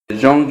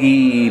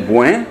Jean-Guy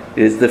Boin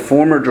is the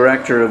former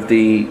director of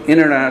the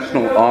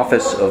International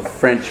Office of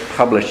French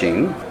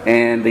Publishing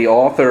and the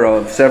author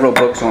of several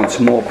books on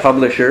small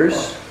publishers.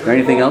 Is there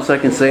anything else I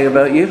can say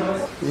about you?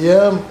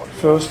 Yeah,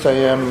 first I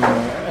am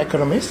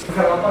economist.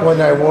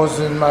 When I was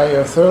in my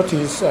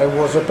 30s, I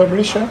was a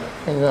publisher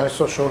in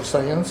social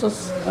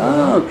sciences.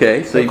 Oh,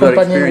 okay. So a you've got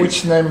company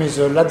experience. which name is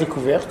La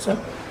Découverte.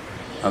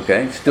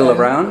 Okay. Still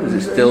around? Is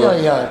it still?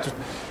 Yeah.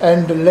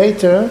 And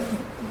later,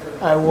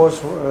 I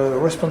was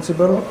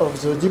responsible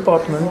of the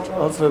department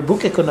of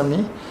book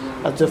economy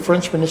at the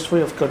French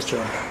Ministry of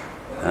Culture.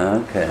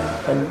 Okay.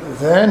 And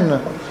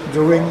then,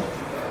 during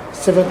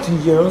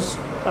 17 years,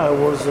 I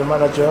was the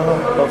manager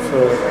of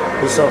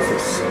this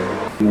office.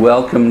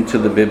 Welcome to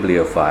the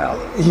Bibliophile.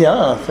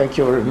 Yeah, thank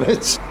you very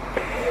much.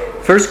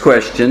 First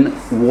question,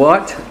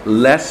 what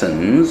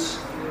lessons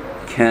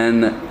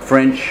can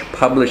French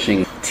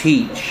publishing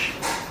teach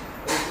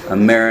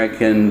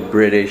American,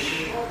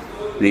 British,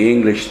 the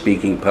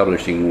English-speaking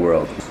publishing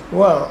world?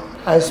 Well,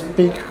 I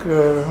speak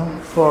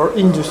for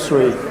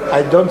industry.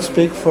 I don't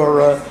speak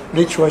for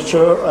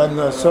literature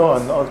and so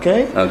on,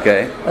 okay?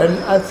 Okay. And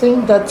I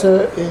think that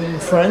in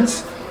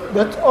France,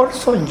 but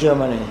also in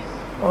Germany,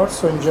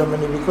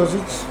 because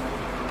it's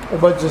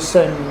about the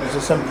same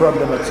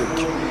problematic.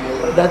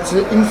 That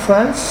in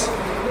France,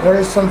 there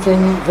is something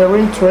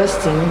very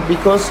interesting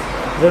because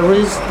there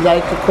is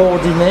like a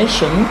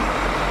coordination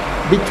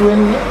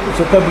between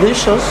the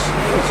publishers,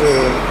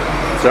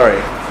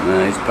 Sorry,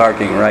 he's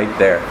parking right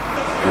there.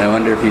 And I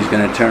wonder if he's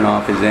going to turn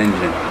off his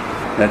engine.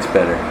 That's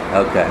better.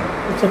 Okay.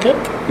 It's okay?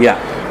 Yeah.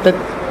 That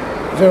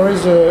there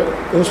is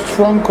a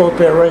strong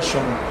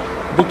cooperation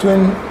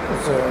between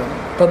the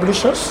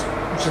publishers,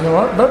 in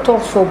general, but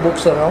also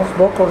booksellers,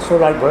 but also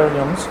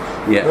librarians,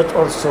 but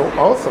also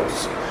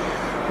authors,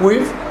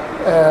 with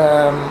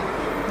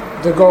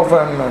the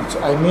government,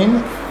 I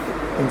mean,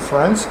 in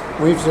France,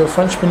 with the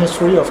French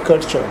Ministry of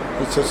Culture.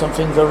 It's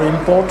something very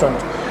important.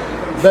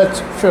 But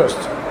first,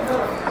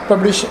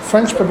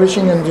 French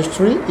publishing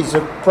industry is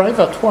a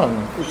private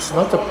one. It's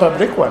not a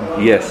public one.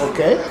 Yes.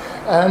 Okay?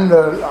 And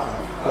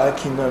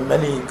like in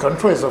many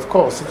countries, of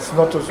course, it's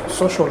not a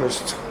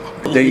socialist.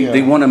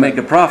 They want to make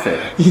a profit.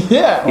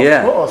 Yeah,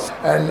 of course.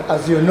 And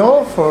as you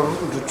know, for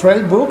the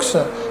trade books,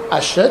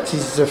 Hachette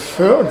is the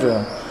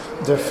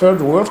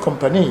third world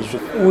company.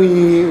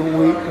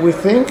 We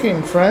think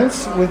in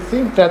France, we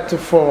think that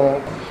for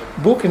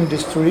book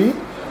industry,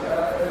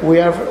 we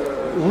have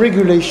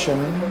regulation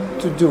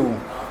to do.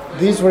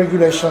 These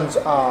regulations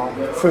are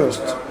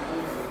first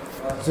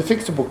the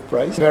fixed book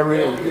price,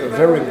 very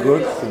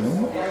good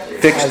thing.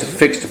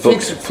 Fixed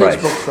book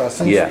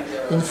price. Yeah.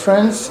 In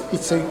France,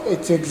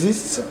 it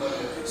exists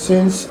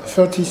since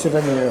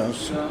 37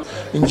 years.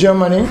 In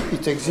Germany,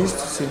 it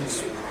exists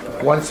since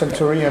 1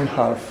 century and a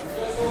half.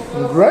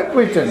 In Great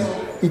Britain,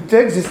 it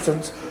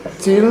existed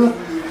till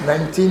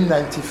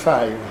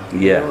 1995.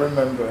 Yeah. I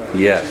remember.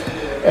 Yeah.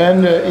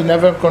 And in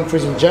other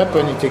countries, in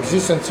Japan, it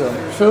exists and so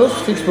on.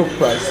 First, fixed book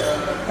price.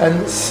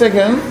 And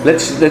second...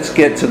 Let's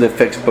get to the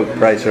fixed book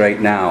price right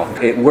now.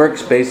 It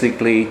works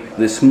basically,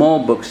 the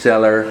small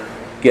bookseller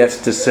gets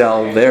to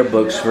sell their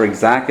books for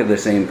exactly the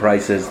same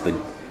price as the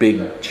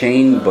big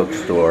chain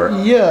bookstore.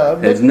 Yeah.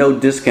 There's no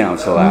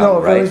discounts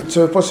allowed, right?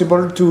 No, it's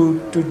possible to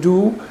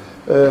do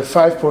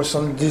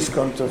 5%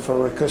 discount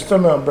for a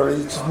customer, but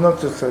it's not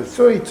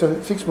so it's a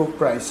fixed book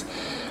price.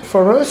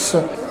 For us,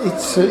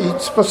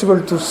 it's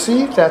possible to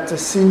see that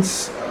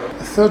since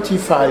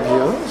 35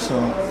 years,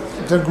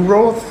 the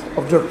growth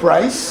of the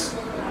price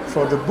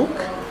for the book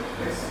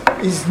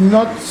is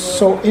not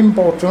so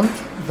important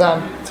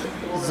than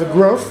the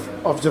growth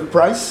of the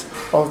price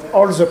of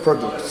all the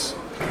products.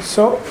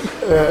 So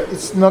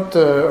it's not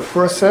a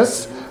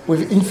process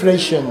with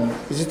inflation.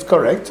 Is it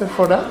correct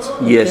for that?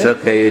 Yes,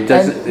 okay. It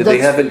doesn't. They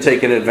haven't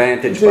taken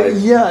advantage by.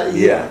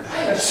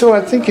 Yeah. So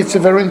I think it's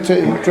very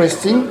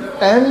interesting,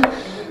 and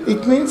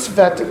it means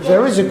that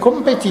there is a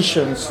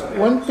competition.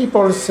 When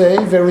people say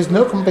there is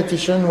no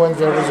competition when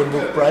there is a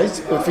book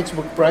price, a fixed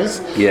book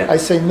price, I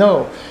say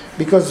no,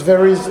 because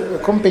there is a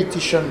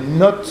competition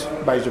not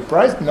by the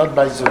price, not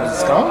by the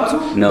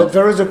discount, but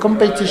there is a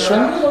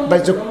competition by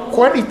the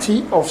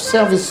quality of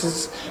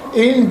services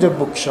in the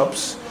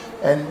bookshops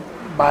and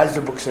by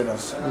the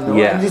booksellers.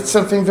 And it's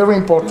something very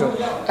important.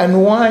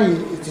 And why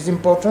it is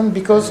important?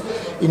 Because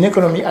in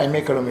economy, I'm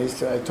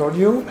economist, I told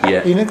you.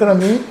 In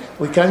economy,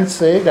 we can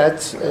say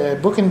that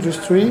book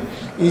industry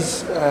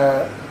is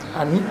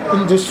an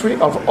industry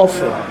of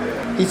offer.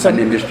 It's an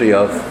industry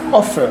of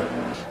offer,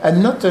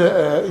 and not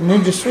an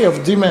industry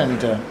of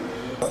demand.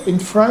 In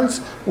France,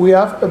 we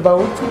have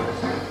about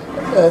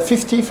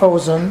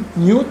 50,000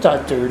 new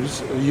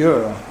titles a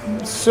year.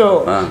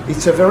 So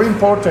it's a very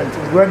important.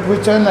 In Great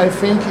Britain, I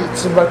think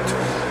it's about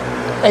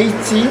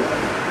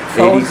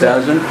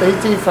 80,000.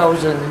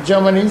 80,000. In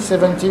Germany,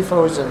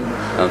 70,000.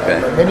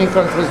 Okay. Many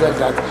countries like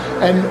that.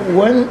 And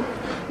when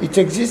it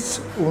exists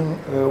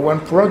one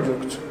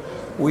product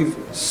with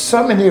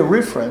so many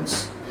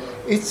references,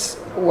 it's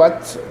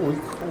what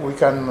we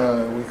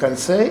can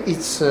say.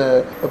 It's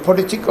a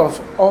politic of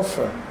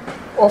offer.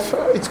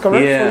 offer. It's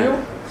correct for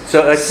you?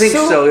 So I think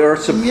so, or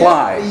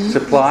supply.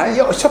 Supply?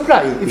 Yeah,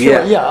 supply.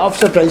 Of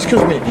supply,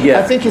 excuse me. Yeah.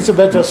 I think it's a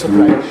better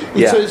supply.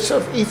 It's,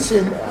 Yeah. it's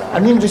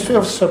an industry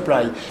of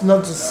supply. It's not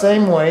the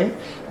same way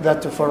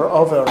that for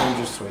other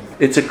industry.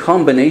 It's a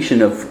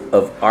combination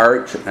of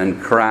art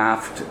and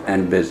craft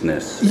and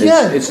business.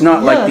 It's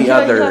not like the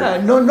other.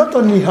 Yeah. No, not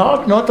only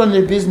art, not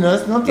only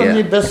business, not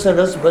only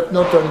bestsellers, but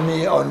not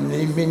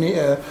only mini,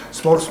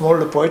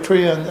 small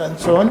poetry and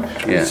so on.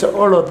 Yeah. It's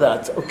all of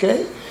that,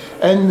 okay?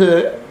 And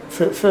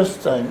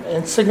first time.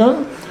 And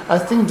second, I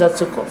think that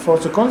for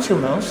the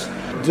consumers,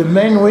 the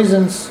main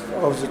reasons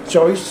of the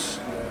choice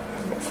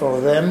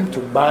for them to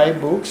buy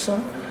books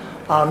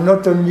are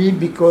not only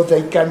because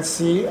they can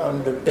see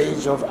on the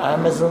page of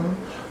Amazon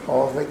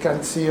or they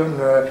can see on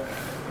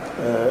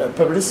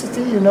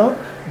publicity,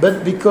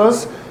 but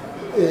because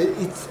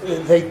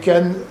they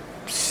can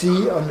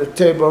see on the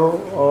table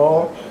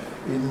or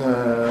in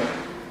a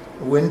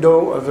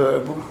window of a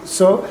book.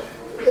 So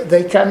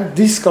they can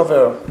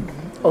discover,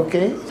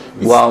 okay?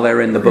 While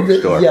they're in the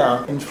bookstore.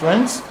 Yeah, in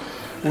France,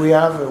 we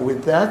have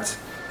with that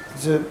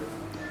the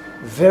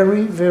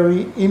very,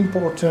 very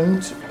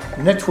important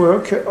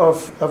network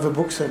of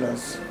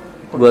booksellers.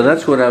 Well,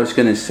 that's what I was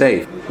going to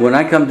say. When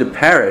I come to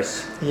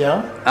Paris,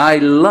 I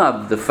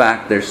love the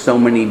fact there's so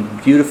many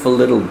beautiful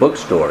little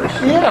bookstores.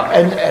 Yeah,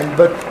 and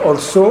but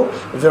also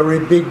very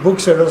big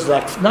booksellers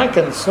like Fnac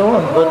and so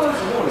on.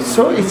 But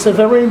so it's a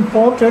very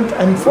important,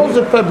 and for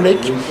the public,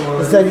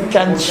 they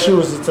can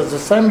choose. It's at the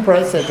same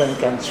price they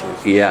can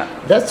choose. Yeah.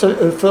 That's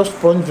a first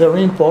point,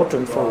 very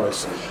important for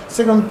us.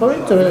 Second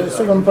point,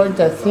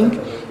 I think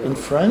in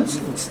France,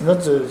 it's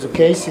not the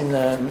case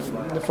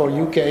for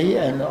UK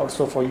and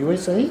also for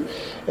USA.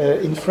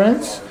 In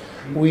France,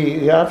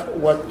 we have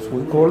what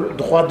we call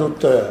droit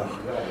d'auteur.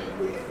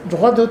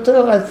 Droit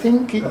d'auteur, I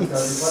think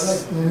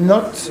it's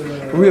not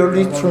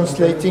really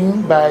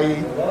translating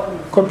by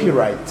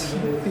copyright,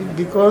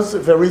 because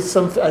there is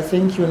some. I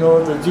think you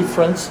know the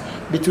difference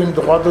between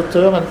droit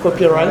d'auteur and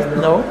copyright.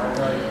 No.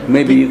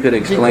 Maybe you could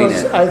explain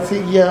because it. I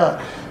think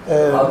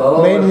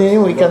mainly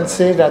we can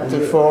say that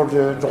for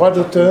the droit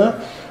d'auteur,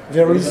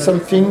 there is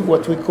something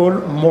what we call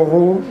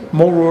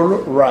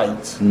moral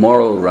rights.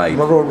 Moral right.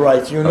 Moral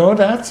right. You know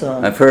that?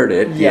 I've heard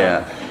it.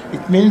 Yeah.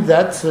 It means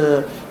that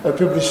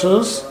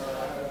publishers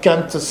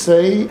can't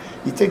say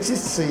it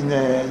exists in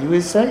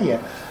USA.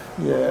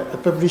 A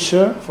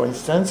publisher, for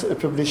instance,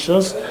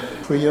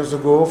 4 years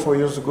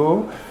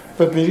ago,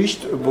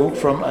 published a book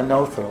from an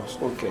author.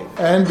 Okay.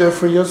 And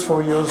 4 years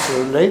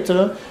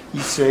later, he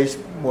says,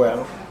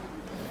 well,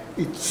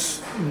 it's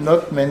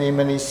not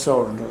many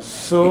sold.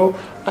 So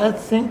I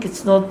think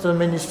it's not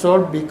many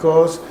sold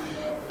because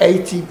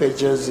 80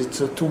 pages,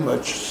 it's too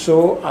much.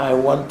 So I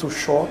want to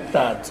short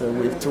that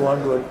with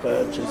 200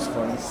 pages,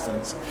 for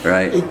instance.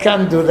 Right. It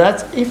can do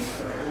that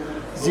if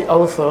the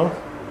author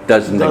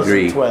doesn't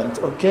agree.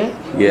 Okay?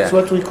 Yeah. It's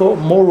what we call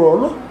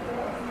moral.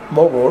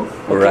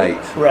 Okay?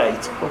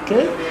 Right.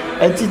 Okay?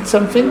 And it's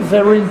something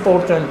very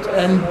important.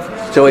 And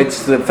so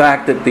it's the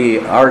fact that the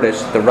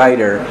artist, the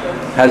writer,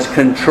 has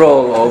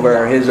control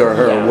over his or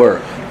her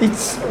work.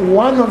 It's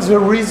one of the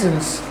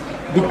reasons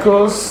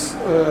because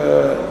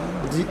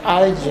the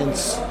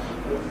agents,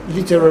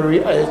 literary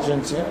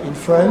agents in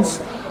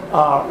France,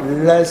 are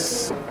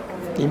less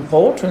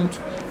important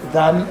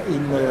than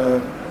in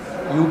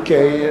UK,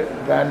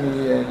 than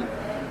in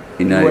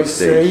United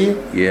USA,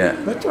 States. Yeah.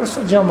 but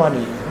also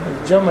Germany.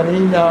 Germany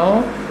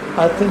now,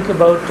 I think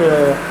about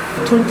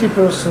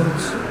 20%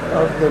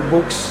 of the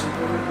books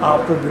are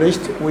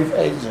published with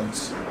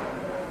agents.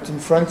 In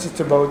France, it's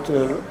about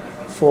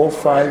 4,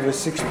 5, or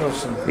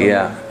 6%.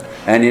 Yeah.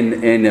 And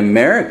in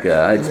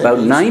America, it's about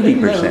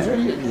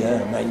 90%.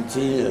 Yeah,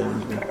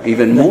 90.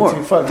 Even more.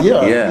 95,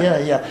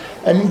 yeah.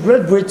 And in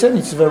Great Britain,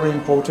 it's very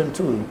important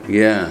too.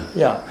 Yeah.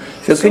 Yeah.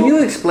 So can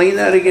you explain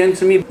that again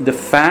to me? The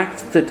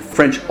fact that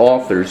French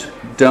authors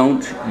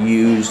don't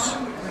use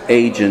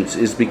agents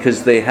is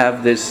because they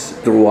have this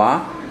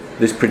droit,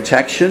 this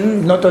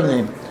protection? Not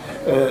only.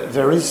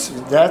 There is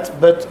that,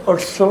 but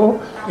also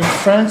in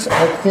France,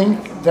 I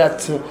think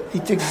that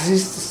it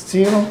exists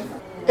still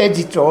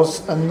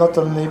editors and not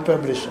only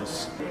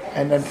publishers.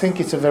 And I think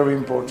it's very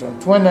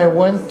important. When I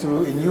went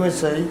in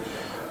USA,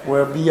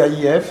 where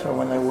BIEF,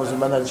 when I was a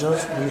manager,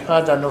 we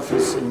had an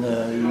office in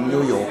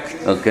New York.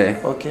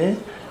 Okay.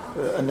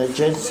 An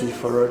agency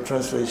for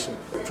translation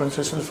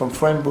from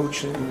French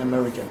books in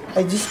American.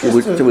 I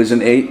discussed. There was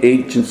an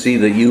agency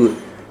that you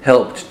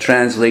helped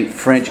translate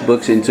French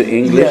books into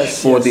English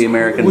for the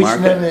American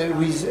market?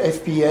 With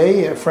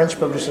FPA, French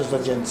Publishers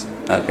Agency.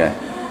 Okay.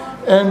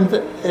 And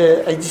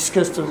I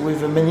discussed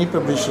with many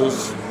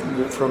publishers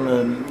from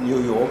New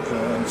York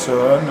and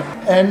so on.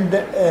 And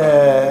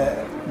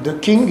the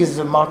king is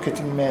the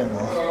marketing man,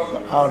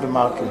 or the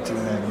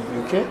marketing man,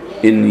 okay?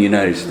 In the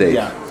United States?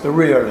 Yeah,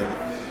 really.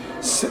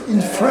 So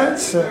in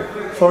France,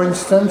 for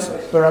instance,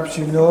 perhaps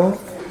you know,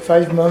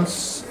 5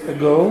 months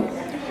ago,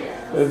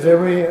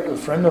 a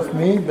friend of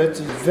me, but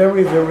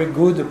very, very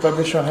good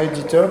publisher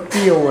editor,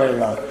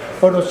 POL,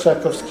 Polo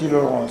Tchaikovsky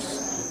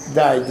Lawrence,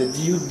 died.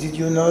 Did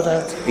you know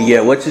that?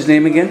 Yeah, what's his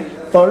name again?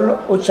 Paul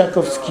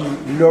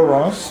Ochakovsky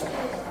Lawrence,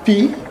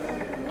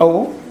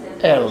 P.O.L.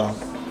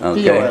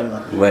 Okay,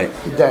 P.O.L. right.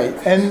 He died.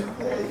 And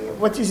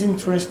what is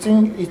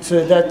interesting, it's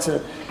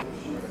that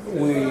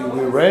we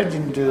read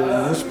in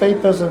the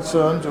newspapers and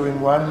so on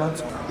during 1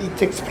 month.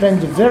 It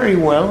explained very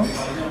well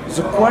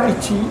the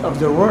quality of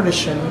the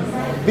relation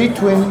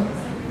between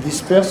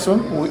this person,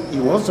 he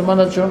was the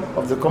manager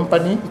of the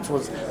company, it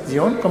was the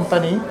own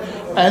company,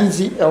 and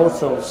the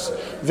authors.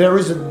 There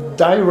is a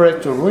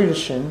direct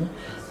relation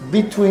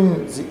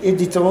between the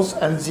editors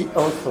and the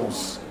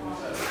authors.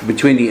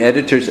 Between the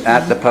editors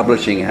at the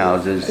publishing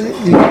houses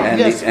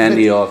and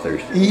the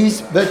authors.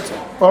 But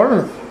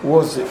Paul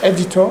was the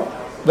editor,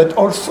 but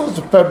also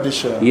the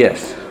publisher.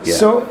 Yes. Yeah.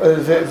 So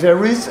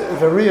there is a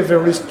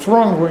very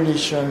strong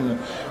relation,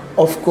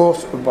 of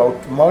course,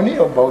 about money,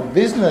 about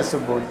business,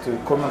 about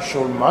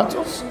commercial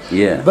matters,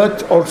 Yeah.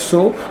 but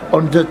also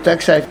on the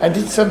tax side. And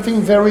it's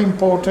something very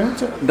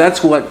important.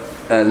 That's what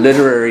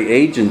literary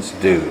agents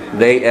do.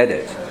 They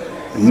edit.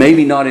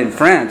 Maybe not in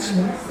France,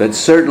 but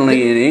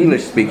certainly in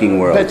English-speaking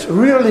world. But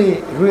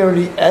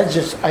really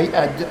agents,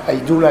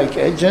 I do like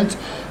agents,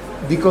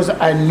 because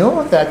I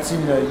know that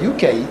in the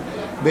UK,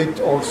 but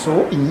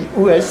also in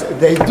US,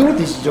 they do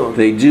this job.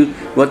 They do.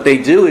 What they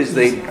do is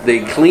they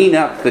clean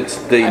up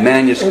the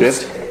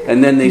manuscript,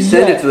 and then they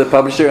send it to the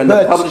publisher, and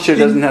the publisher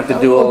doesn't have to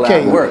do all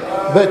that work.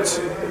 But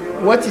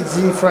what is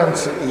different,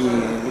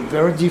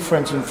 very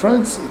different in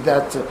France,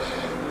 that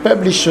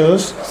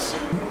publishers,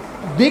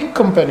 big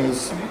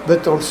companies,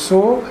 but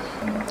also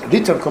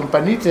little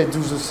companies, they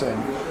do the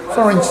same.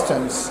 For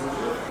instance,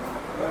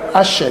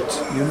 Hachette,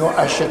 you know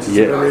Hachette is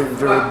a very,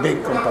 very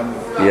big company.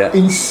 Yeah.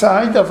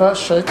 Inside of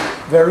Hachette,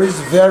 there is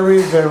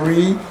very,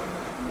 very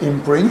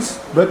imprints,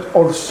 but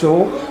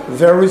also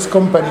various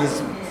companies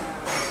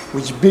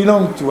which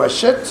belong to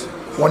Hachette,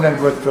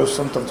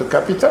 100% of the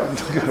capital,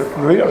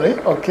 really,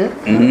 okay?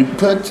 Mm-hmm.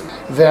 But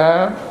they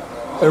are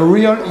a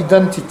real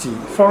identity.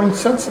 For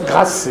instance,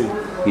 Grasset.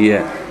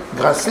 Yeah.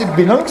 Grasset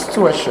belongs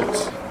to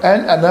Hachette.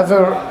 And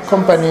another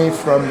company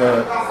from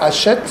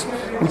Hachette,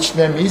 which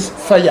name is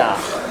Fayard.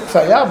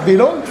 Fayard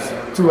belongs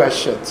to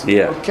Hachette.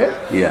 Yeah. Okay?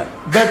 Yeah.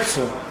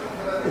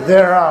 But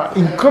they are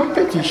in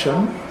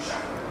competition.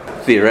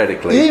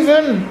 Theoretically.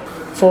 Even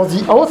for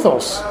the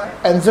authors.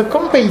 And the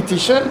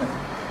competition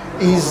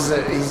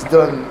is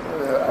done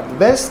at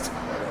best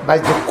by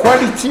the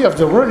quality of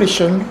the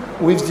relation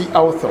with the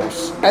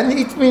authors. And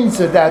it means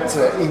that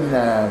in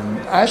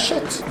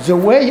Hachette, the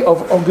way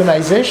of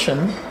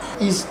organization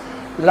is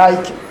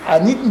like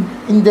an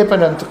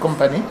independent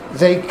company.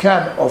 They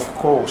can, of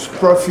course,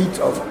 profit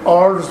of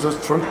all the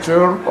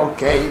structure,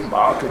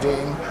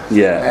 marketing,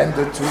 and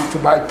to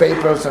buy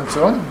papers and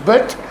so on,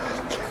 but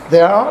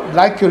they are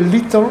like a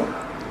little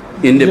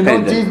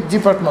independent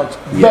department.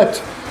 Yeah.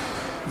 But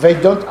they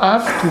don't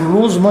have to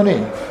lose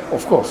money,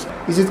 of course.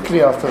 Is it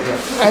clear after that?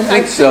 And I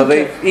think so.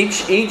 They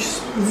each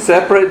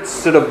separate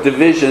sort of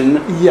division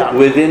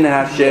within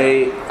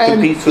Hachette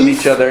competes with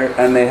each other,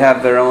 and they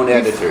have their own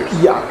editors.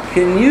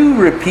 Can you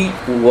repeat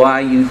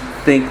why you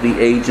think the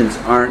agents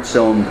aren't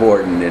so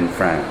important in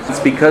France? It's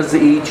because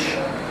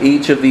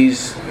each of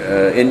these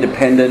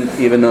independent,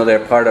 even though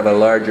they're part of a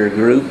larger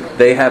group,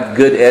 they have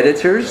good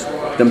editors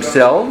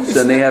themselves,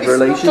 and they have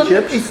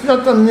relationships? It's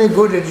not only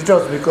good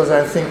editors, because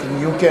I think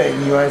in UK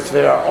and US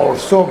there are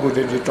also good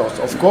editors,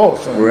 of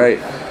course. Right.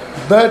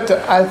 But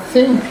I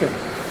think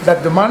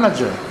that the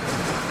manager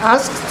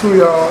asks to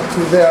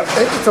their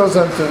editors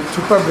and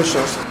to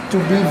publishers to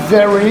be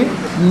very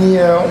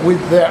near with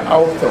their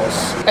authors.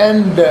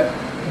 And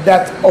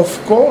that,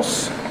 of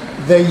course,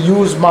 they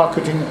use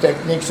marketing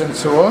techniques and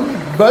so on,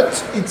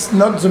 but it's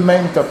not the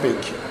main topic.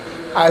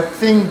 I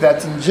think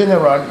that in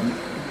general,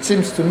 it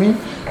seems to me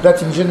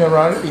that in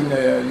general in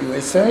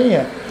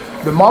USA,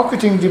 the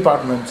marketing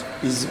department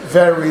is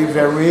very,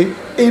 very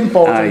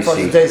important for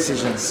the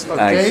decisions.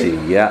 Okay? I see,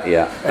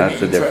 yeah, that's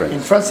the difference. In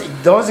France,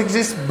 it does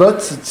exist,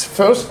 but it's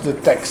first the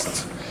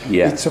text.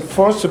 Yeah. It's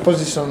first the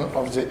position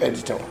of the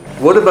editor.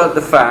 What about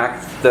the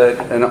fact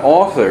that an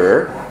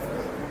author,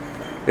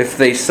 if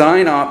they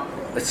sign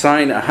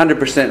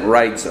 100%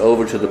 rights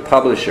over to the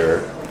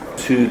publisher,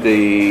 to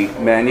the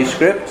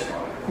manuscript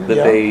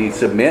that they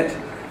submit,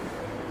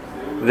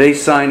 they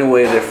sign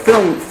away their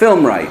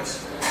film rights.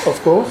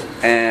 Of course.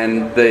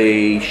 And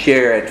they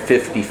share at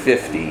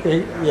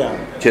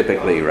 50-50,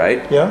 typically,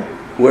 right? Yeah.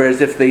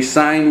 Whereas if they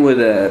sign with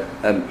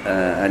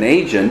an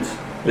agent,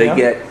 they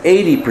get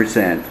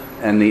 80%,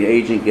 and the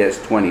agent gets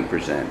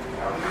 20%.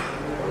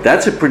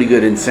 That's a pretty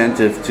good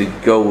incentive to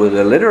go with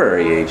a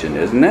literary agent,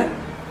 isn't it?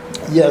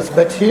 Yes,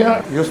 but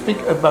here you speak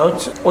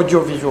about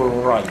audiovisual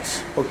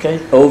rights, okay?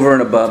 Over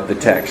and above the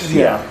text.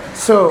 Yeah.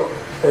 So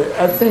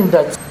I think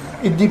that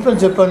it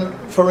depends upon,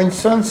 for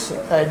instance,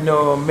 I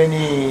know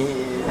many,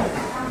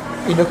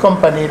 in a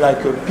company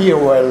like a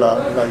POL,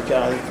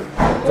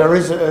 there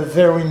is a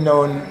very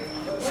known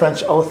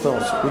French author,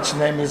 which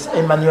name is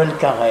Emmanuel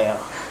Carrère.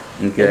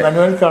 Okay.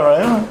 Emmanuel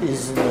Carrère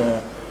is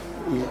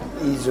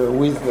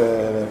with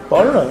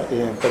Paul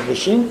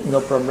publishing,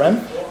 no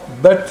problem,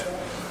 But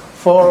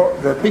for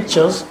the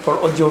pictures, for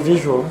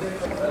audiovisual,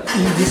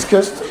 he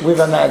discussed with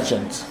an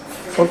agent.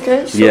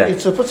 Okay, so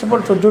it's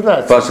possible to do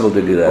that. Possible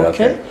to do that.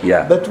 Okay.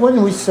 Yeah. But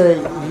when we say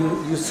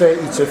you say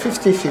it's a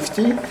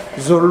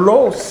 50-50, the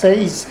law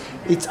says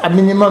it's a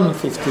minimum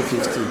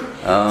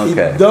 50-50.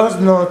 Okay. It does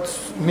not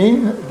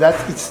mean that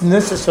it's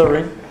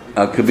necessary.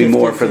 It could be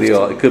more for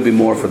the. It could be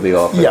more for the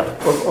author. Yeah,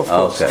 of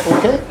course.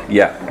 Okay.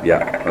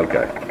 Yeah.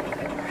 Okay.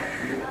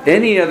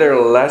 Any other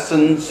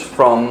lessons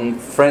from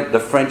the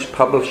French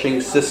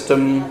publishing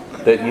system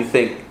that you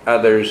think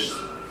others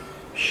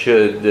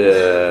should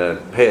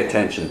pay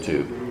attention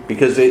to?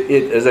 Because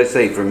it, as I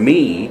say, for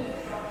me,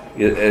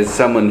 as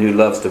someone who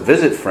loves to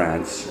visit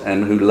France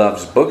and who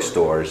loves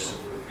bookstores,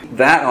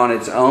 that on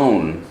its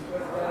own,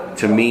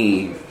 to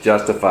me,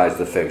 justifies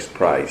the fixed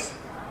price.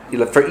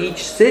 For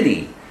each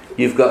city,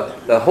 you've got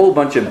a whole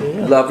bunch of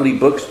lovely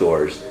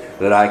bookstores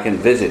that I can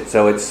visit.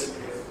 So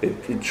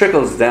it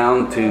trickles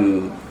down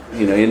to,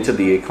 into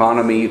the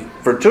economy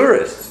for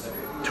tourists.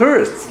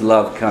 Tourists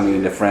love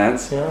coming to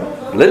France,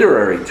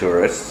 literary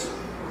tourists,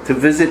 to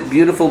visit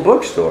beautiful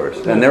bookstores,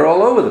 and they're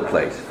all over the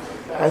place.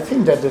 I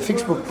think that the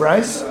fixed book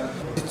price,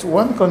 it's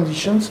one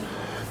condition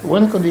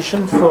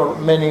for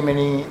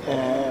many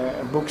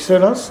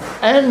booksellers,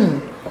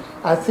 and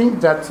I think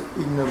that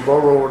in a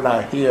borough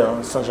like here,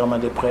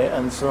 Saint-Germain-des-Prés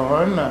and so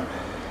on,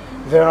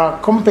 there are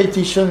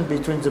competition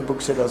between the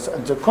booksellers,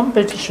 and the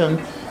competition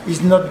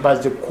is not by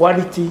the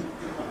quality,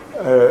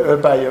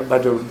 by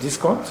the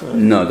discount.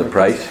 No, the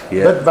price,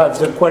 but by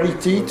the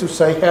quality, to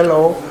say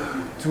hello,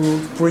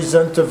 to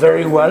present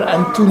very well,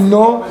 and to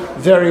know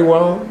very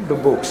well the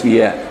books.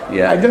 Yeah.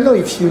 I don't know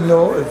if you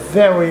know a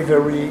very,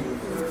 very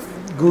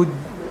good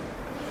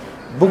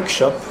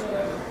bookshop,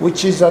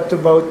 which is at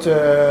about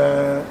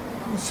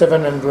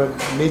 700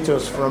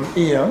 meters from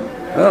here.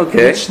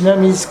 Okay. Which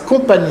name is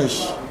Compagnie.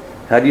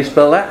 How do you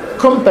spell that?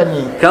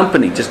 Company.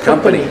 Company, just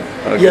company.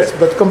 Okay. Yes,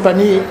 but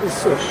company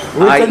is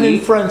written in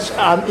French.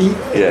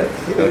 Yeah.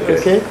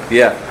 Okay.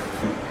 Yeah.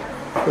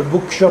 A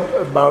bookshop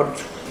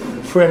about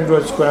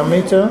 300 square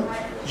meter,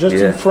 just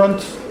in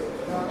front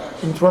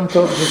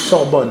of the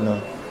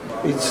Sorbonne.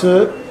 It's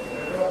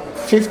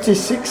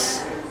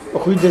 56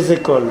 Rue des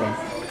Écoles.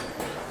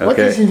 Okay. What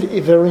is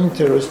very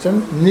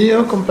interesting,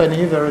 near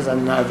Company there is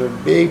another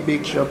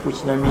big shop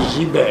which name is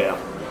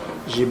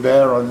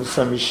Gibert on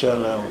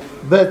Saint-Michel.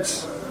 But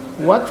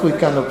what we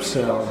can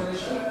observe,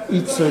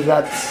 it's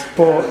that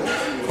for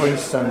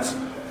instance,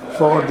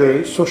 for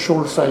the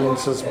social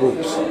sciences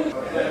books,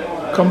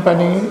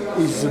 Company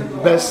is the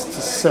best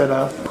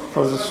seller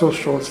for the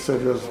social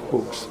studies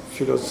books,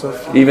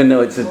 philosophy. Even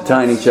though it's a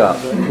tiny shop.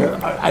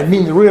 I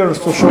mean real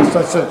social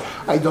sciences.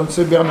 I don't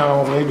say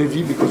Bernard-Henri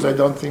Lévy because I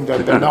don't think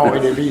that Bernard-Henri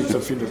Lévy is a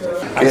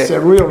philosopher. I say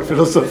real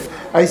philosopher.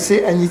 I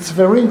say, and it's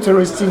very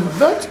interesting,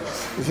 but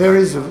there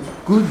is a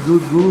good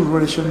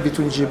relation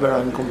between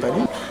Gibert and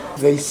Company.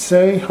 They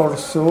say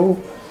also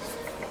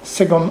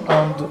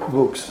second-hand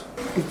books.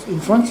 In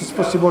France, it's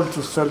possible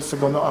to sell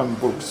second-hand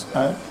books.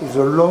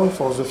 The law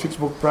for the fixed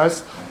book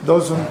price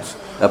doesn't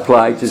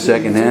apply to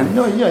second-hand.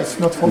 No, it's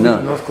not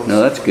forbidden, of course. No,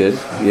 that's good.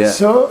 Yeah.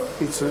 So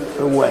it's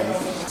a way.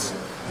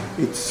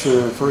 It's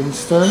for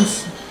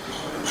instance,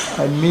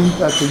 I mean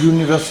that the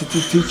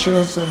university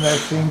teachers, and I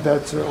think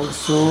that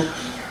also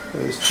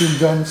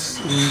students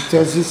in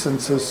thesis and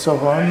so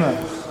on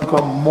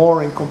come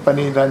more in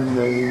Company than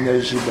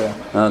in Gibert.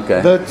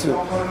 Okay. But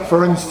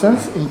for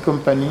instance, in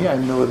Company, I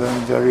know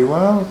them very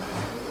well.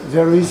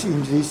 There is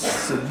in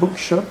this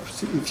bookshop,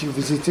 if you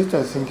visit it,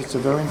 I think it's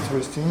very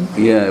interesting.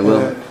 Yeah,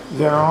 well.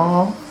 There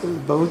are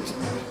about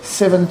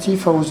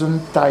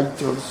 70,000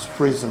 titles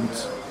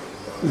present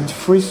in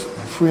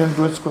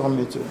 300 square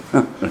meters.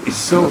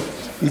 So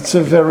it's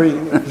a very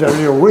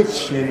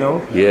rich,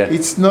 Yeah.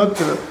 It's not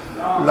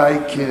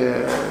like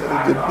the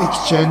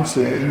exchange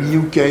in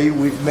UK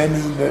with many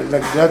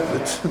like that,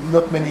 but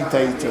not many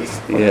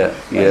titles. Yeah.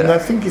 And I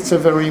think it's a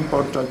very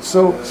important.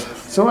 So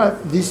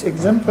at this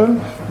example,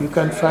 you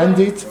can find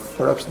it,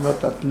 perhaps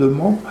not at Le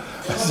Mans,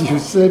 as you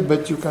say,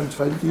 but you can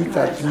find it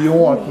at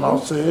Lyon, at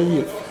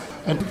Marseille.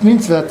 And it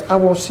means that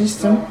our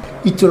system,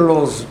 it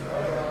allows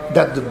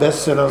that the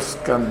bestsellers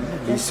can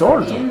be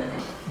sold,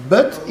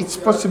 but it's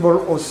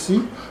possible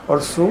also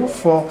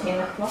for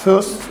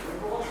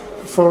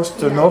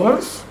first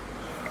novels,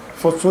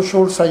 for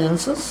social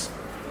sciences,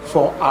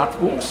 for art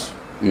books,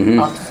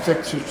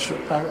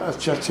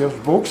 architecture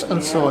books,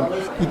 and so on.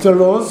 It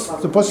allows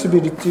the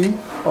possibility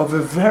of a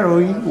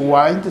very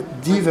wide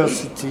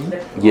diversity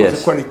of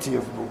the quality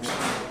of books,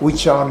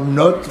 which are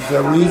not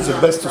the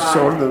best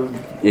sold.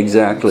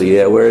 Exactly,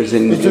 yeah. Whereas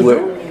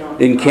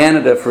in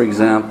Canada, for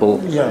example,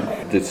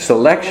 the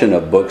selection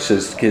of books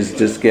is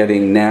just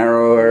getting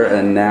narrower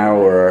and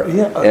narrower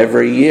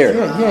every year.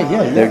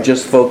 They're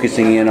just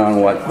focusing in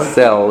on what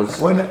sells.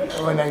 When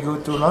I go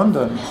to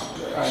London,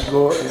 I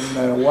go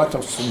in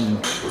Watterson.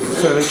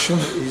 Selection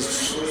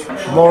is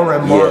more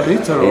and more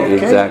little. Okay?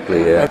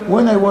 Exactly, yeah.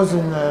 When I was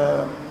in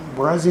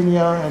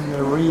Brasilia and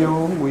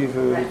Rio with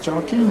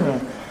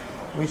Joaquin,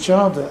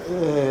 Richard,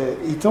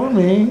 he told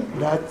me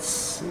that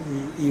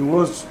he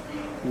was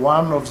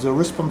one of the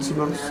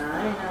responsibles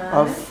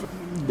of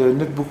the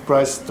netbook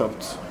price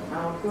stopped.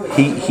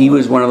 He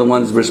was one of the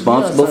ones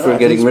responsible for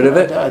getting rid of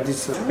it? And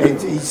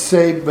he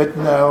said, but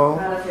now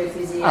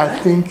I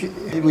think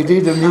we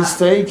did a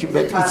mistake,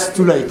 but it's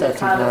too late, I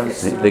think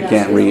now. They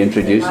can't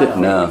reintroduce it?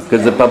 No,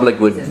 because the public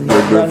would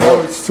revolt.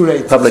 No, it's too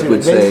late. Public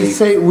would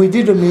say we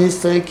did a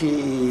mistake,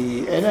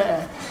 and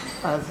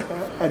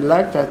I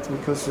like that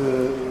because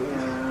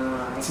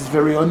it is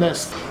very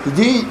honest. He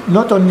did,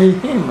 not only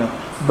him,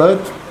 but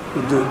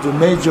the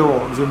major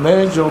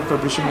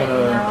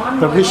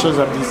publishers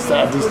at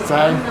this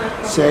time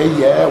say,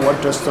 yeah,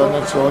 Waterstone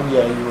and so on,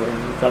 yeah, you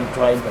can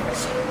try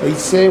that. They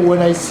say, when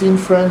I see in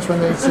France, when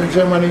I see in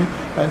Germany,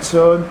 and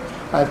so on,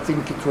 I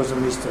think it was a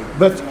mistake.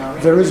 But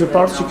there is a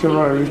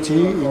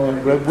particularity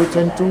in Great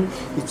Britain too.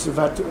 It's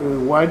that a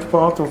wide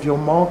part of your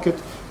market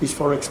is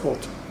for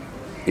export.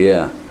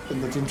 Yeah.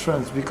 And not in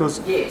France, because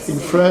in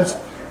France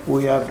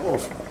we have,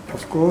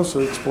 of course,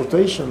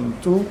 exportation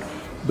too,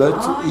 but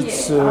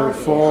it's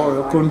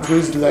for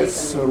countries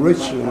less rich.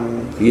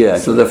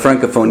 So the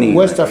Francophonie.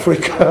 West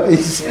Africa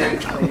is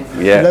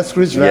less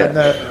rich than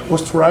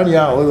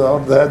Australia or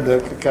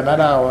than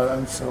Canada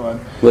and so on.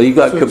 Well, you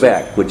got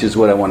Quebec, which is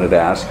what I wanted to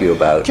ask you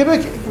about.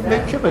 Quebec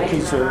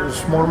is a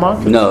small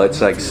market. No, it's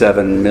like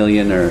 7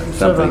 million or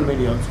something. 7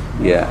 million.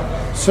 Yeah.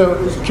 So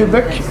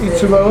Quebec,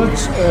 it's about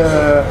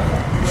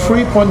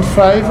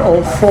 3.5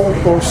 or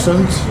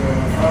 4%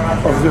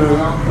 of the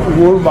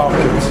whole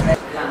market.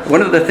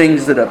 One of the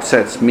things that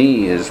upsets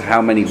me is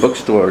how many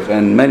bookstores,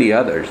 and many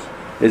others,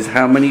 is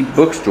how many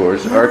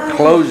bookstores are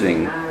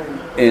closing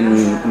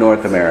in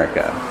North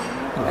America,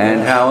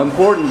 and how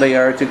important they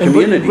are to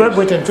communities. Great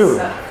Britain too.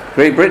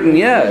 Great Britain,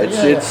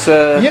 it's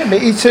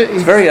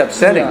very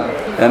upsetting,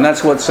 and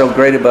that's what's so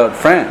great about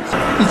France.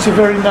 It's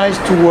very nice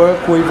to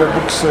work with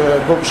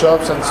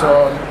bookshops and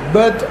so on,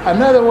 but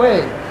another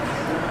way,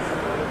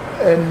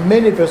 and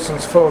many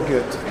persons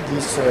forget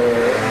this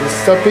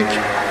topic.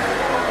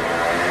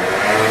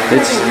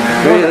 It's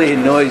really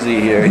noisy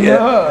here.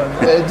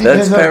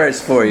 That's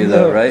Paris for you,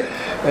 though, right?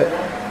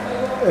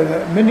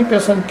 Many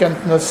persons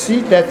cannot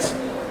see that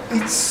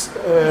it's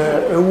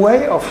a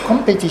way of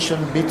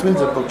competition between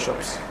the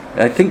bookshops.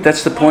 I think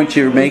that's the point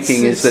you're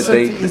making, is that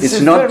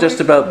it's not just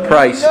about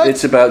price,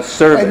 it's about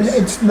service.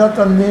 And it's not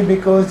only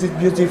because it's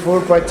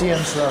beautiful, pretty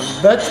and so on,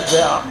 but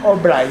they are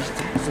obliged,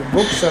 the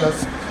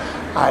booksellers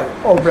are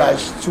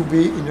obliged to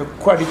be in a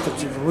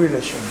qualitative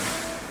relation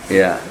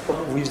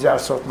with the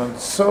assortment.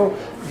 So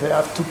they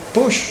have to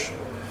push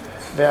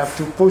the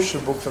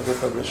books of the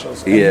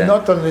publishers. And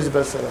not only the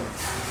bestseller,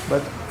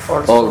 but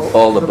also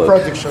all the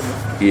production.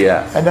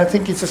 Yeah. And I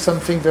think it's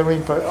something very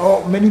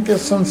important. Many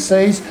persons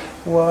say,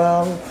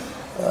 well,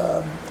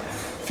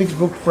 fixed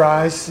book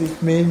price,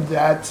 it means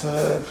that...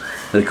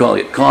 they call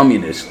it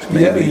communist,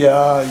 maybe.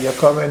 You're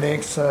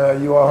communists,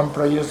 you are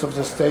employees of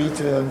the state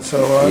and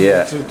so on.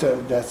 Yeah.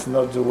 That's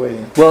not the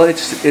way. Well,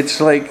 it's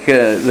like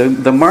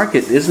the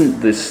market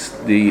isn't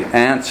the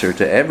answer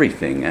to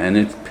everything, and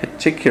it's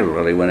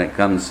particularly when it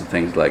comes to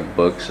things like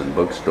books and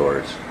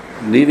bookstores.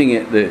 Leaving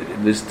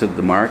this to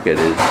the market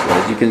is,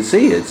 as you can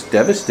see, it's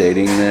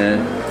devastating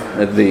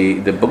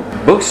the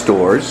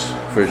bookstores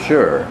for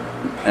sure,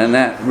 and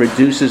that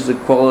reduces the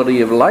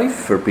quality of life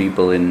for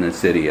people in the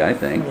city, I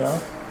think. Yeah.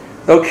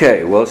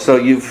 Okay, well, so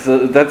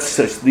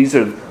these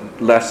are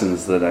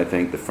lessons that I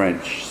think the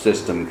French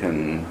system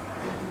can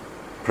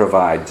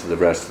provide to the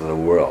rest of the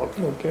world.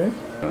 Okay.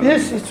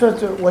 Yes, it's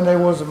what when I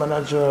was a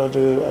manager at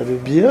the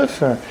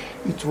BF,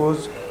 it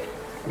was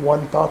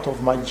one part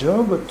of my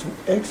job to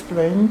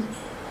explain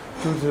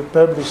to the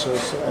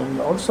publishers and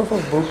also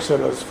for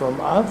booksellers from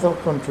other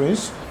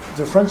countries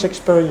the French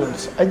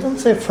experience. I don't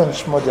say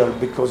French model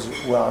because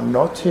we are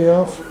not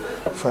here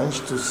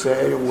French to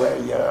say,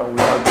 well, we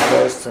are the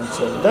best and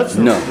so on. That's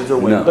not the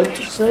way. No. But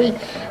to say,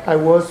 I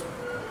was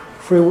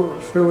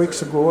 3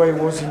 weeks ago, I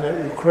was in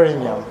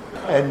Ukraine,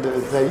 and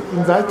they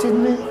invited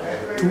me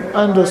to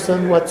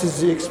understand what is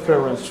the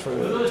experience,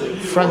 the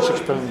French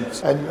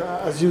experience. And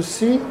as you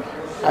see,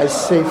 I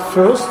say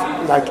first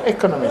like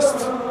economist,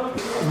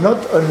 not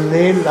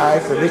only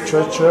like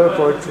literature,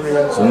 poetry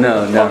and so on.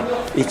 No.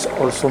 It's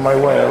also my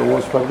way. I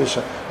was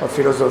publisher of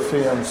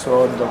philosophy and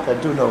so on, that I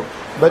do know.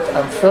 But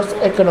I'm first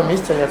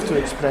economist, I have to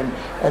explain.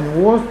 And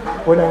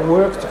when I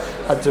worked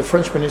at the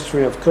French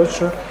Ministry of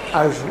Culture,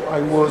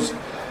 I was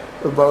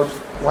about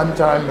one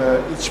time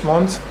each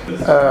month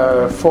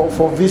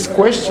for these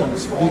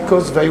questions,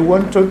 because they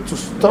wanted to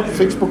stop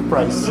fixed book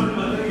price.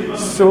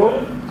 So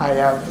I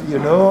have, you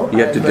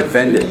have to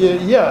defend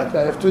it. Yeah,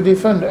 I have to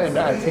defend, and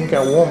I think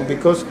I won't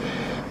because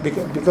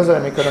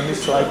I'm an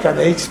economist, so I can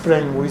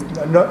explain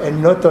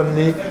and not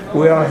only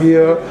we are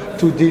here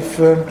to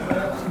defend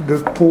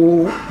the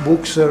poor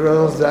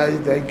booksellers,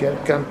 they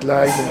can't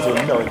lie.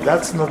 No,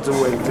 that's not the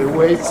way. The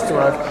way is to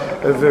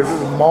have a very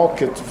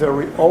market,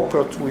 very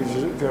open with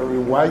very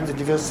wide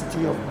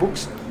diversity of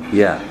books.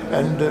 Yeah.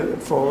 And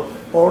for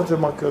all the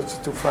markets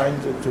to find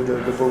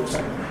the books.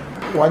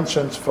 One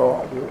chance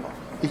for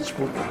each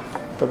book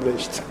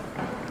published.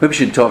 Maybe we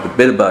should talk a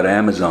bit about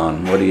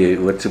Amazon. What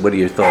are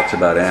your thoughts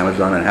about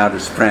Amazon, and how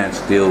does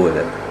France deal with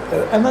it?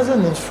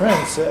 Amazon in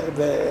France,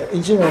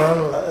 in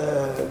general,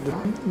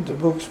 the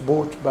books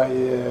bought by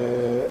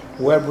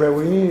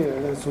library,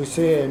 as we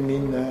say, I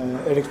mean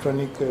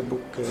electronic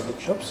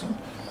bookshops,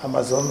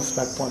 Amazon,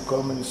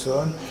 Snack.com, and so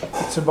on.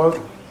 It's about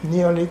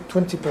nearly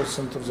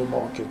 20% of the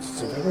market.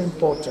 It's very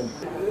important.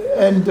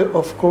 And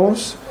of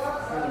course,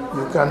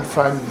 you can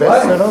find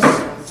bestsellers,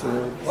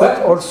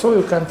 but also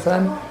you can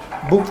find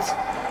books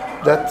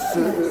that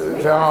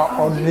there are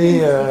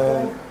only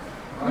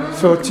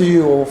 30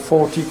 or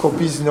 40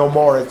 copies, no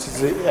more at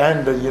the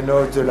end,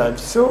 the life.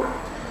 So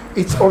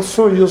it's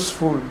also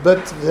useful,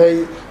 but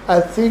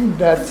I think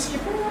that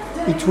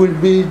it will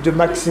be the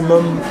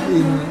maximum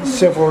in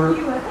several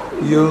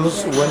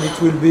years when it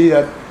will be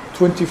at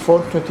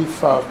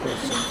 24-25%.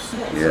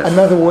 Yes.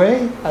 Another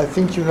way, I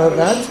think you know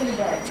that,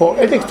 for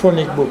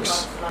electronic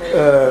books,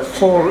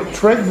 for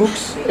trade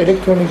books,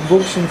 electronic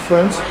books in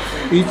France,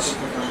 it's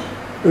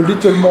a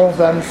little more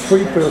than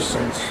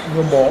 3%,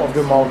 no more, of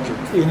the market.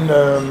 In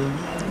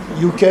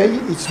UK,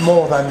 it's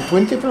more than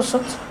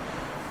 20%,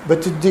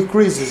 but it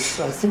decreases.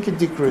 I think it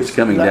decreases. It's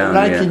coming down,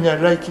 like yeah.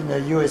 Like in the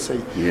USA.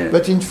 Yeah.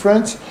 But in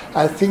France,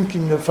 I think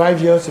in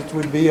 5 years it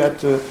will be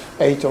at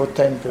 8 or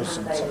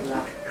 10%.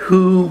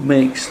 Who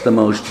makes the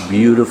most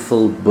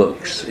beautiful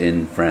books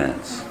in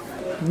France?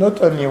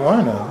 Not only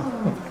one.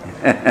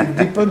 It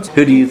depends.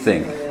 Who do you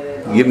think?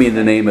 Give me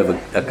the name of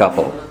a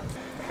couple.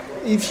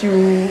 It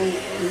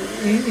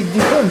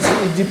depends.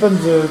 It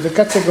depends the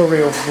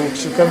category of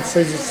books. You can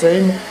say the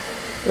same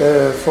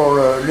for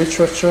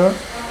literature,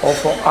 or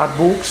for art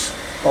books,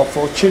 or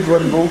for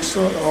children books,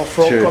 or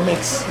for Sure.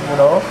 comics.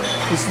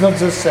 It's not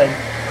the same.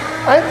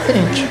 I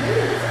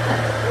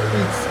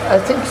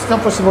think it's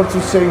not possible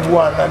to say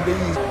one.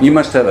 You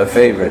must have a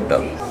favorite,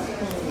 though.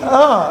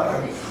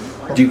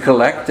 Do you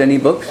collect any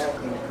books?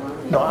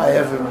 No, I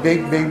have a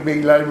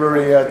big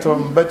library at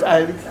home, but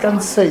I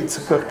can't say it's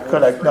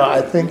collect. No,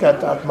 I think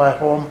at my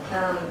home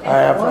I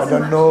have,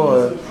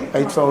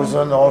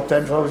 8,000 or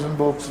 10,000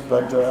 books,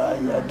 but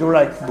I do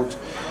like books.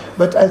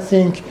 But I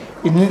think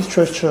in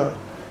literature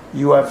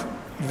you have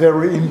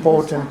very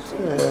important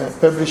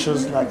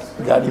publishers like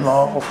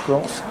Gallimard, of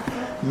course,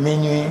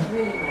 Minuit,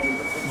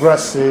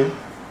 Grasset,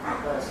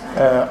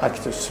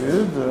 Actes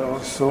Sud,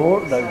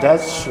 also, like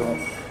that.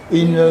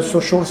 In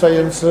social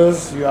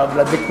sciences, you have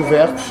La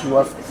Découverte, you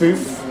have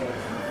PUF,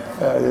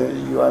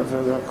 you have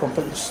a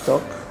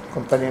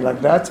company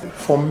like that.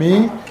 For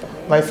me,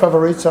 my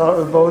favorites are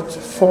about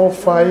 4 or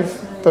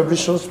 5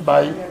 publishers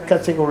by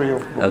category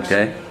of books.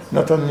 Okay.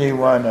 Not only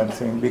one, I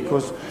think,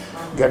 because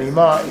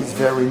Gallimard is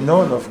very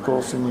known, of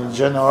course, and in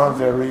general,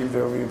 very,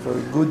 very,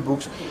 very good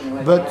books.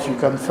 But you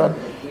can find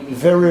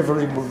very,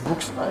 very good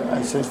books.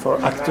 I say for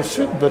Actes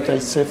Sud, but I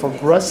say for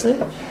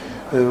Grasset.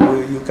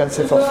 You can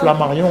say for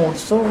Flammarion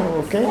also,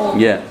 okay?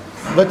 Yeah.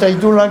 But I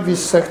do like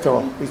this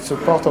sector. It's a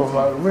part of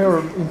my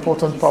real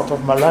important part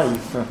of my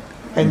life.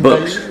 And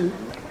Books.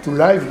 To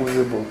live with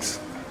the books.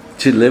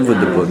 To live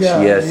with the books,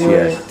 yes.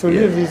 To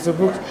live with the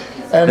books.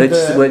 And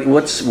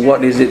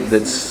what is it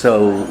that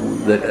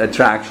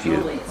attracts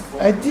you?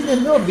 I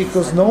didn't know,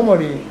 because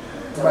normally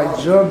my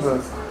job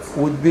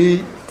would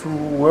be to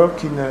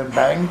work in a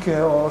bank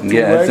or to work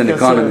as an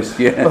economist,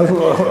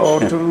 or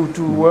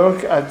to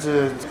work at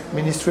the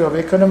Ministry of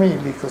Economy,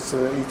 because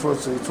it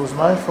was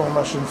my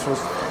formation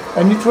first,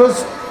 and it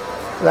was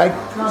like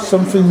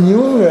something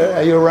new.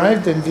 I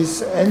arrived in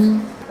this,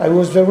 and I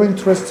was very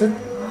interested,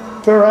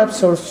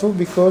 perhaps also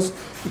because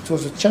it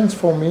was a chance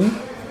for me.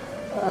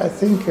 I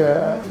think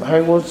I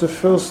was the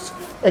first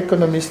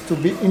economist to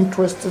be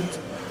interested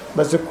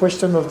by the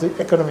question of the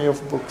economy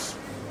of books,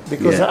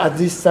 because at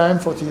this time,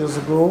 40 years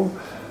ago,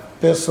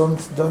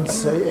 persons don't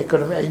say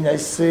economy, and I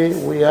say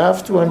we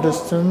have to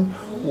understand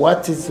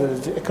what is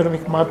the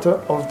economic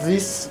matter of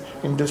this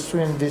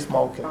industry and this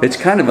market. It's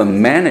kind of a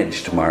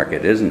managed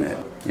market, isn't it,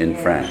 in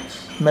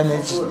France?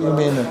 Managed, you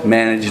mean?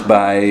 Managed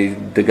by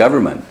the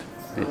government.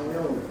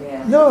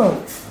 No,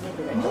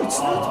 it's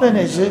not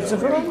managed. It's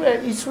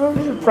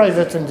really a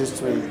private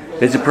industry.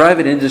 It's a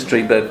private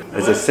industry, but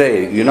as I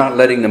say, you're not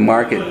letting the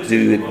market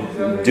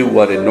do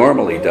what it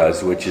normally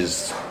does, which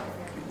is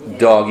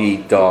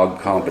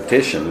dog-eat-dog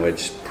competition,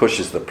 which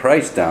pushes the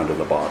price down to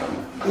the bottom.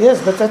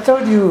 Yes, but I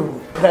told you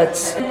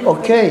that's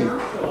okay.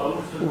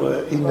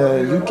 In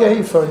the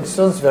UK, for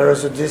instance, there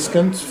is a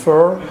discount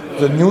for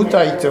the new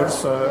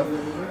titles,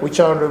 which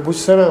are the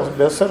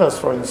bestsellers,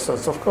 for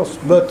instance, of course.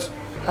 But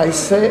I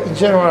say, in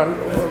general,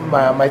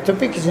 my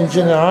topic is in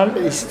general,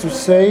 is to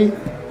say,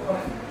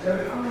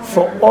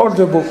 for all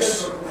the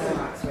books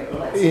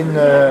in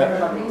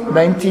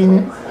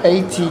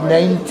 1980,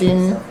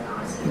 1990,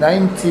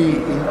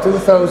 in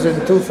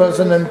 2000,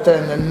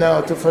 2010, and now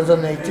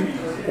 2018,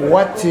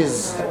 what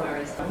is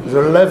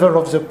the level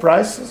of the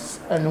prices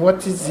and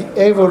what is the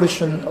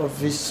evolution of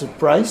this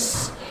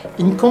price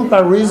in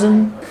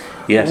comparison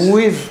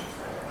with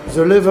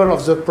the level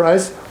of the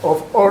price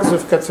of all the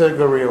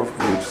category of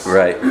goods.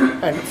 Right.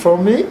 And for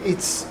me,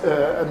 it's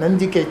an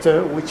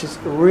indicator which is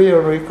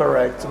really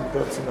correct and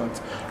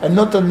pertinent. And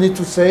not only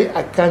to say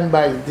I can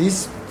buy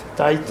this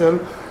title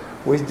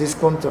with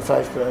discount of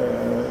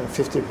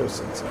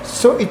 50%.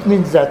 So it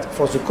means that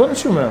for the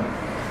consumer,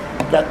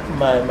 that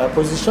my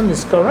position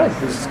is correct.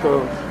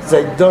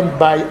 They don't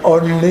buy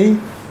only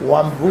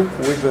one book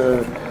with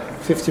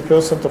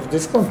 50% of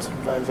discount.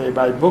 They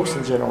buy books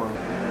in general.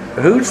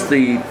 Who's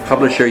the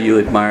publisher you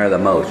admire the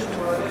most?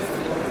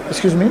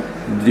 Excuse me?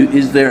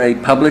 Is there a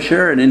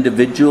publisher, an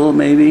individual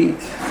maybe,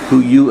 who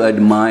you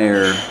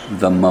admire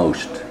the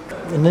most?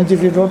 An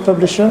individual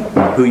publisher?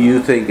 Who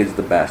you think is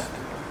the best?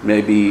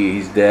 Maybe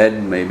he's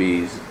dead,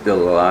 maybe he's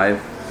still alive?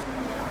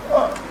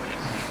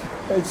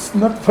 It's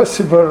not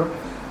possible.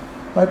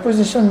 My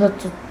position not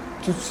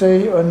to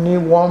say only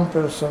one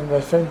person.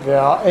 I think there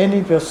are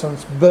any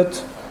persons,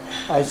 but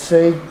I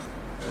say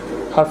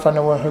half an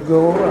hour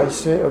ago, I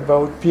say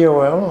about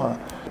POL,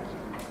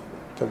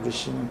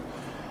 publishing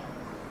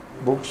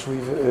books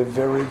with a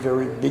very,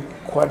 very big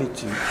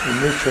quality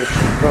in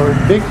literature, very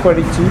big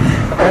quality,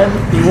 and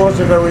he was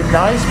a very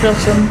nice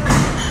person,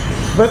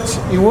 but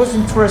he was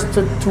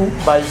interested too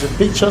by the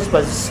pictures,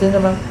 by the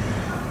cinema,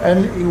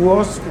 and he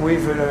was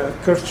with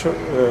culture,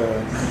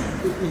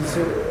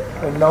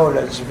 a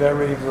knowledge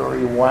very,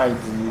 very wide,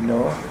 you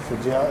know,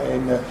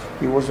 and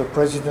he was a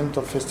president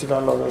of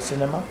Festival of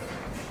Cinema.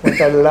 What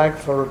I like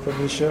for a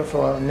publisher,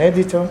 for an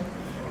editor,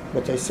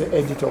 but I say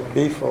editor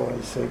before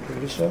I say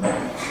publisher,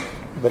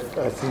 but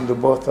I think the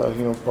both are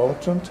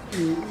important.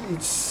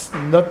 It's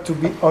not to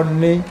be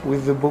only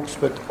with the books,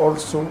 but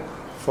also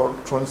for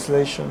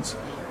translations,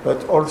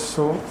 but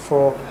also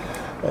for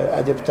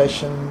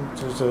adaptation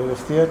to the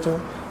theater,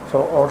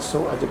 for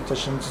also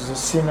adaptation to the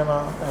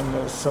cinema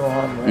and so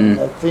on. And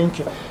I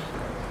think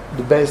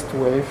the best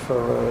way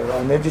for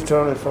an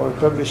editor and for a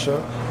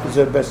publisher is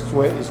the best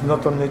way is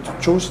not only to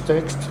choose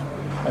text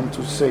and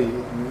to say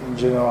in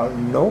general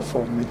no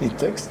for many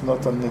texts,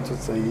 not only to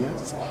say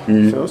yes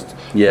first,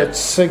 but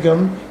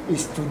second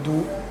is to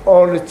do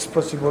all it's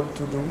possible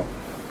to do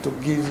to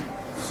give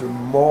the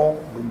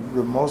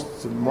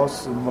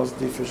most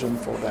diffusion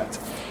for that.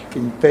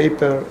 In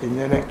paper, in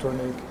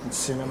electronic, in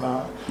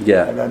cinema,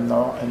 I don't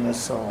know, and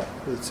so on.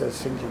 I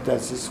think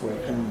that's this way.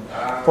 And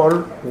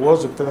Paul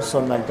was a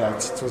person like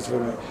that. It was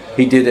very.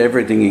 He did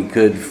everything he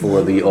could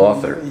for the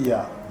author.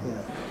 Yeah.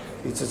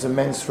 It is a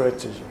main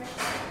strategy.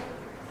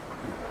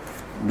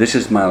 This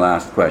is my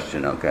last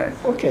question, okay?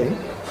 Okay.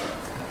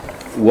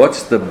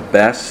 What's the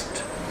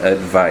best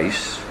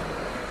advice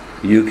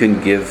you can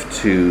give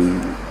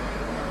to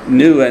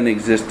new and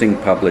existing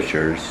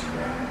publishers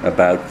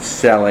about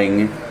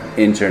selling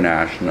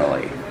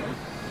internationally?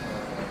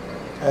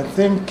 I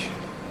think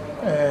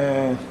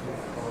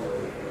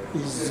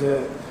is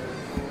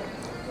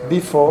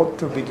before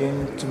to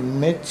begin to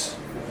meet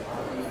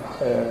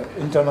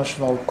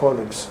international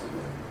colleagues,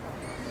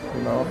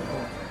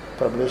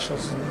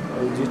 publishers,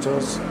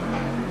 editors,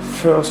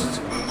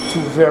 first to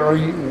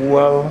very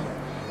well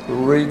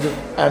read,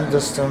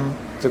 understand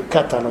the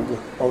catalog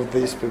of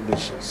these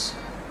publishers.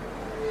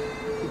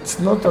 It's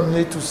not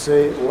only to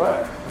say,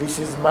 well, this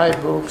is my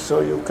book,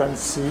 so you can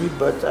see,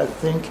 but I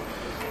think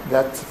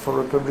that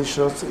for the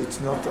publishers, it's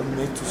not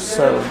only to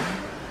sell,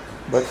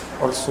 but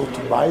also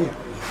to buy.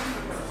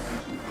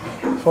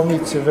 For me,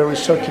 it's very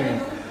shocking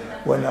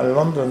when in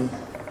London,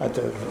 at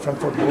the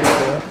Frankfurt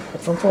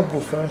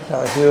Book Fair,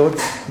 I heard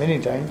many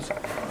times,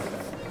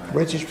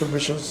 British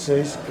publishers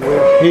say,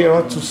 we're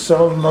here to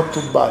sell, not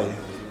to buy.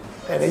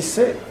 And I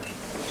say,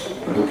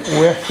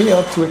 we're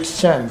here to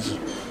exchange.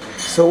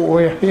 So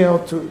we're here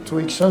to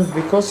exchange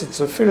because it's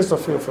a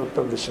philosophy of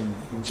publishing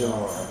in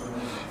general.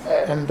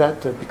 And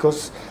that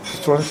because the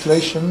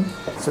translation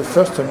is the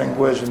first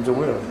language in the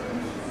world.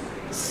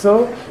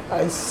 So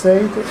I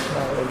say that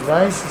my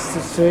advice is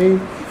to say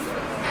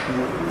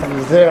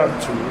you're there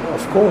to,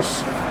 of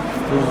course,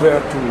 you're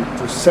there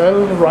to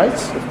sell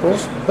rights, of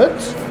course,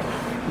 but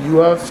you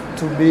have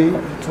to be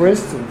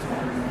interested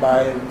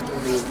by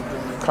the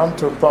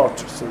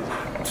counterpart.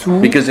 So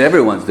because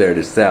everyone's there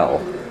to sell.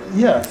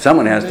 Yeah.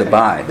 Someone has to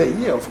buy.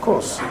 Yeah, of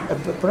course.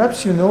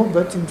 Perhaps you know,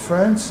 but in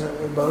France,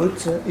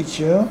 about each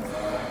year,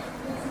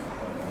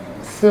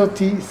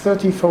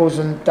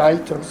 30,000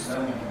 titles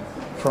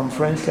from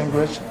French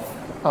language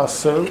are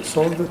sold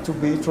to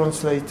be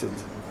translated.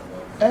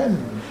 And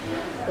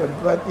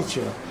about each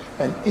year.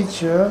 And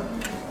each year,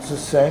 the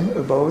same,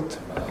 about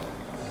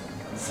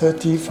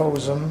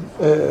 13,000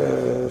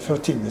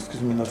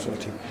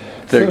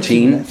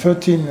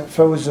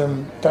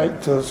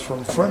 titles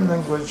from foreign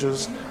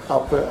languages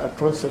are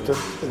translated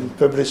and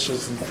published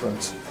in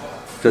France.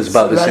 So it's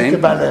about the same? A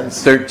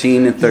balance.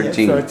 13 and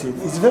 13. Yeah,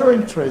 13. It's very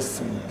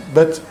interesting.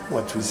 But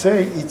what we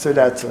say is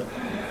that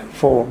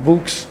for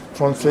books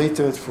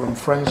translated from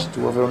French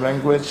to other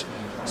language,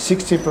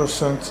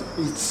 60%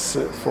 it's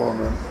for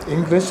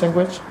English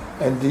language,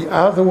 and the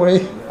other way,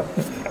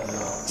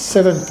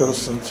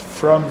 7%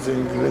 from the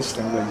English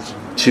language.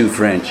 To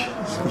French.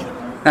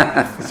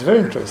 It's very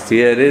interesting.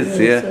 Yeah, it is.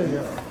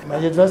 Yeah. My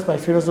advice, my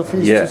philosophy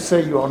is to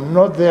say you are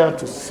not there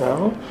to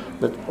sell,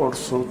 but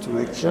also to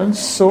exchange.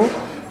 So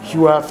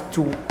you have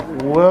to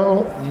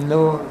well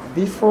know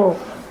before,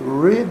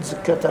 read the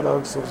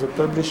catalogs of the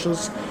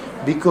publishers,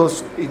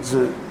 because it's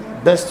the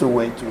best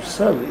way to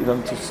sell,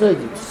 even to say,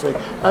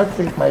 I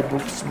think my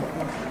book's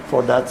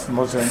for that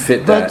more than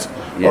fit but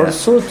that. Yeah.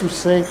 Also to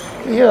say,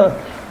 here,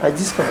 I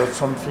discovered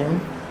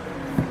something,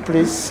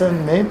 please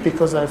send me,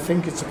 because I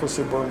think it's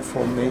possible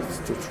for me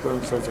to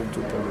translate and to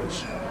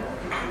publish.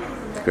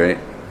 Great.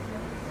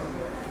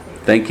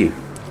 Thank you.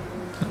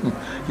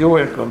 You're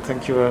welcome.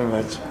 Thank you very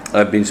much.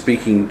 I've been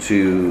speaking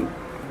to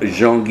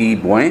Jean-Guy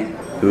Boin,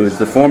 who is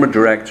the former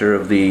director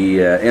of the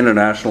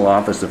International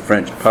Office of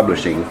French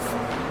Publishing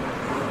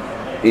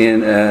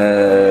in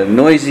a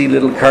noisy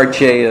little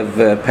quartier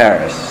of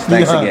Paris.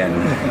 Thanks again.